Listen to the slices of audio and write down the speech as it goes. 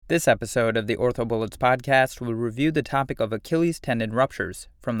This episode of the OrthoBullets podcast will review the topic of Achilles tendon ruptures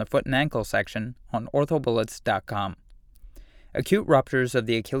from the foot and ankle section on orthobullets.com. Acute ruptures of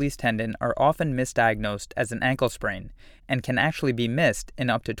the Achilles tendon are often misdiagnosed as an ankle sprain and can actually be missed in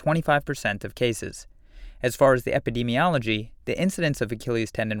up to 25% of cases. As far as the epidemiology, the incidence of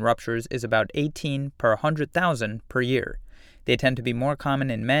Achilles tendon ruptures is about 18 per 100,000 per year. They tend to be more common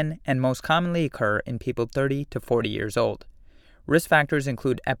in men and most commonly occur in people 30 to 40 years old. Risk factors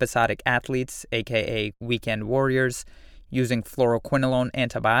include episodic athletes, aka weekend warriors, using fluoroquinolone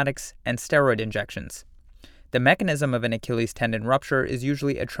antibiotics, and steroid injections. The mechanism of an Achilles tendon rupture is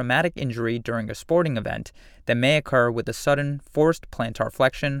usually a traumatic injury during a sporting event that may occur with a sudden, forced plantar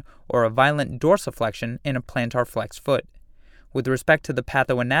flexion or a violent dorsiflexion in a plantar flex foot. With respect to the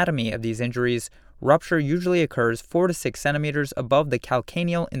pathoanatomy of these injuries, rupture usually occurs 4 to 6 centimeters above the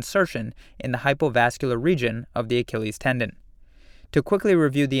calcaneal insertion in the hypovascular region of the Achilles tendon. To quickly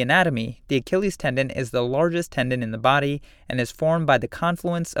review the anatomy, the Achilles tendon is the largest tendon in the body and is formed by the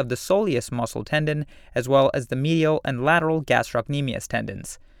confluence of the soleus muscle tendon as well as the medial and lateral gastrocnemius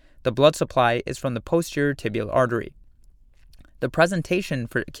tendons. The blood supply is from the posterior tibial artery. The presentation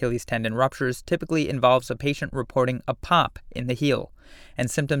for Achilles tendon ruptures typically involves a patient reporting a pop in the heel, and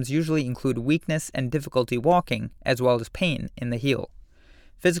symptoms usually include weakness and difficulty walking as well as pain in the heel.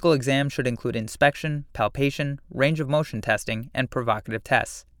 Physical exams should include inspection, palpation, range of motion testing, and provocative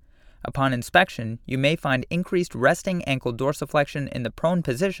tests. Upon inspection, you may find increased resting ankle dorsiflexion in the prone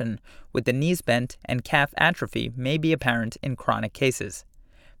position with the knees bent, and calf atrophy may be apparent in chronic cases.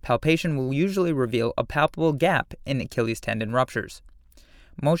 Palpation will usually reveal a palpable gap in Achilles tendon ruptures.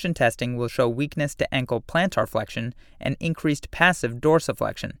 Motion testing will show weakness to ankle plantar flexion and increased passive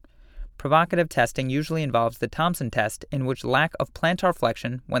dorsiflexion. Provocative testing usually involves the Thompson test, in which lack of plantar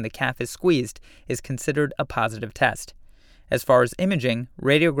flexion when the calf is squeezed is considered a positive test. As far as imaging,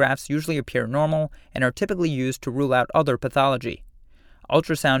 radiographs usually appear normal and are typically used to rule out other pathology.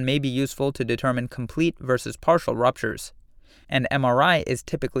 Ultrasound may be useful to determine complete versus partial ruptures. An MRI is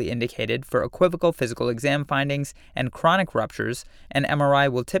typically indicated for equivocal physical exam findings and chronic ruptures. An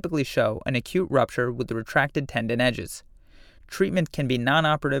MRI will typically show an acute rupture with the retracted tendon edges. Treatment can be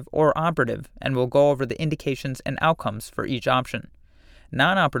non-operative or operative, and we'll go over the indications and outcomes for each option.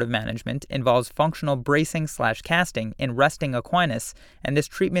 Non-operative management involves functional bracing/casting in resting equinus, and this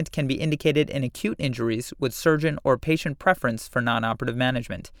treatment can be indicated in acute injuries with surgeon or patient preference for non-operative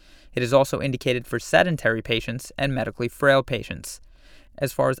management. It is also indicated for sedentary patients and medically frail patients.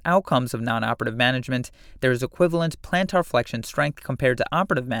 As far as outcomes of non-operative management, there is equivalent plantar flexion strength compared to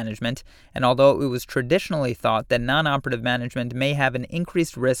operative management, and although it was traditionally thought that non-operative management may have an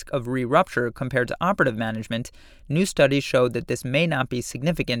increased risk of re-rupture compared to operative management, new studies show that this may not be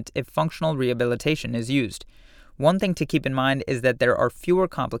significant if functional rehabilitation is used. One thing to keep in mind is that there are fewer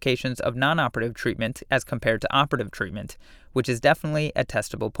complications of non-operative treatment as compared to operative treatment, which is definitely a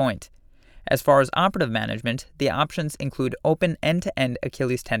testable point. As far as operative management, the options include open end-to-end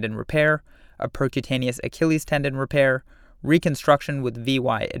Achilles tendon repair, a percutaneous Achilles tendon repair, reconstruction with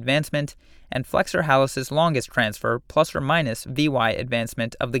VY advancement, and flexor hallucis longus transfer plus or minus VY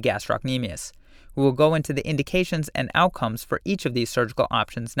advancement of the gastrocnemius. We will go into the indications and outcomes for each of these surgical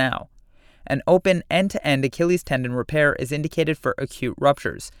options now. An open end-to-end Achilles tendon repair is indicated for acute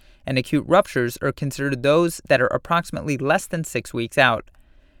ruptures, and acute ruptures are considered those that are approximately less than 6 weeks out.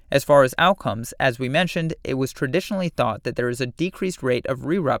 As far as outcomes, as we mentioned, it was traditionally thought that there is a decreased rate of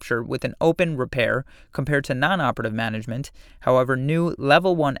re-rupture with an open repair compared to non-operative management. However, new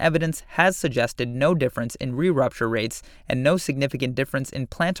Level 1 evidence has suggested no difference in re-rupture rates and no significant difference in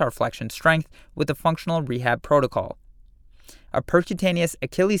plantar flexion strength with a functional rehab protocol. A percutaneous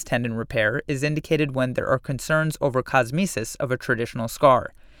Achilles tendon repair is indicated when there are concerns over cosmesis of a traditional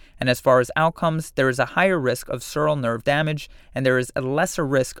scar. And as far as outcomes, there is a higher risk of sural nerve damage, and there is a lesser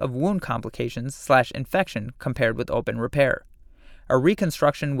risk of wound complications/infection compared with open repair. A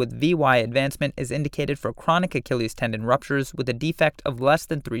reconstruction with VY advancement is indicated for chronic Achilles tendon ruptures with a defect of less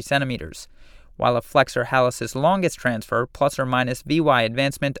than 3 centimeters, while a flexor hallucis longus transfer plus or minus VY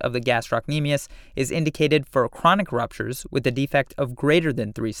advancement of the gastrocnemius is indicated for chronic ruptures with a defect of greater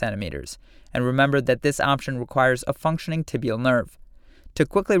than 3 centimeters. And remember that this option requires a functioning tibial nerve. To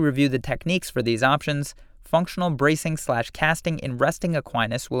quickly review the techniques for these options, functional bracing/casting in resting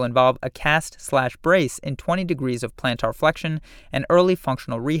equinus will involve a cast/brace in 20 degrees of plantar flexion and early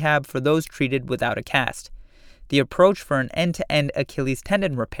functional rehab for those treated without a cast. The approach for an end-to-end Achilles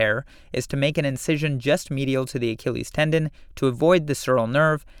tendon repair is to make an incision just medial to the Achilles tendon to avoid the sural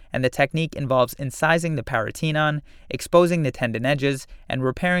nerve, and the technique involves incising the paratenon, exposing the tendon edges, and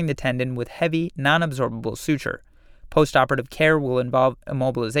repairing the tendon with heavy, non-absorbable suture. Postoperative care will involve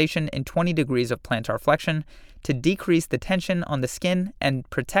immobilization in 20 degrees of plantar flexion to decrease the tension on the skin and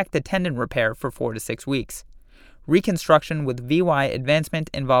protect the tendon repair for 4 to 6 weeks. Reconstruction with VY advancement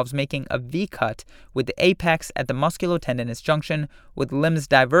involves making a V-cut with the apex at the musculotendinous junction with limbs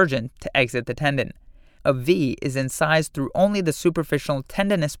divergent to exit the tendon. A V is incised through only the superficial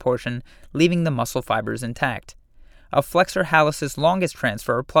tendinous portion, leaving the muscle fibers intact. A flexor hallucis longus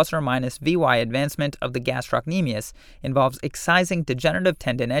transfer plus or minus VY advancement of the gastrocnemius involves excising degenerative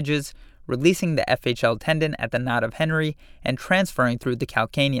tendon edges, releasing the FHL tendon at the knot of Henry, and transferring through the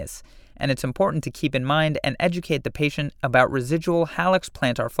calcaneus. And it's important to keep in mind and educate the patient about residual hallux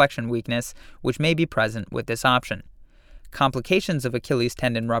plantar flexion weakness, which may be present with this option. Complications of Achilles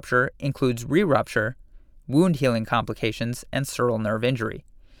tendon rupture includes re-rupture, wound healing complications, and sural nerve injury.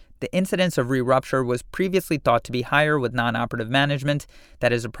 The incidence of re-rupture was previously thought to be higher with non-operative management,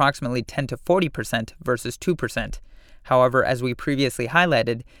 that is approximately 10 to 40% versus 2%. However, as we previously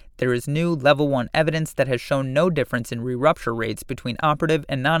highlighted, there is new level 1 evidence that has shown no difference in re-rupture rates between operative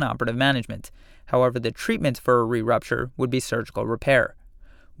and non-operative management. However, the treatment for a re-rupture would be surgical repair.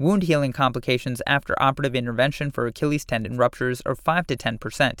 Wound healing complications after operative intervention for Achilles tendon ruptures are 5 to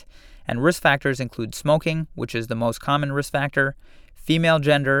 10%, and risk factors include smoking, which is the most common risk factor, female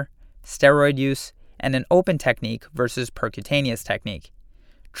gender, steroid use, and an open technique versus percutaneous technique.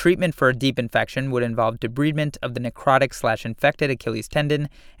 Treatment for a deep infection would involve debridement of the necrotic/infected Achilles tendon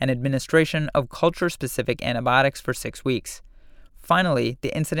and administration of culture-specific antibiotics for 6 weeks. Finally,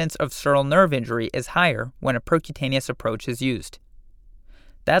 the incidence of sural nerve injury is higher when a percutaneous approach is used.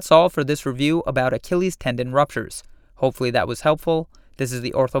 That's all for this review about Achilles tendon ruptures. Hopefully that was helpful. This is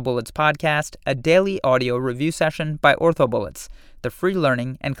the OrthoBullets podcast, a daily audio review session by OrthoBullets, the free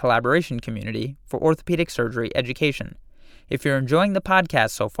learning and collaboration community for orthopedic surgery education. If you're enjoying the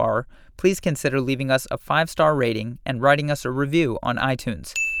podcast so far, please consider leaving us a 5-star rating and writing us a review on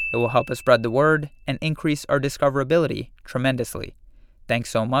iTunes. It will help us spread the word and increase our discoverability tremendously. Thanks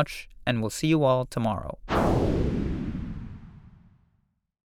so much, and we'll see you all tomorrow.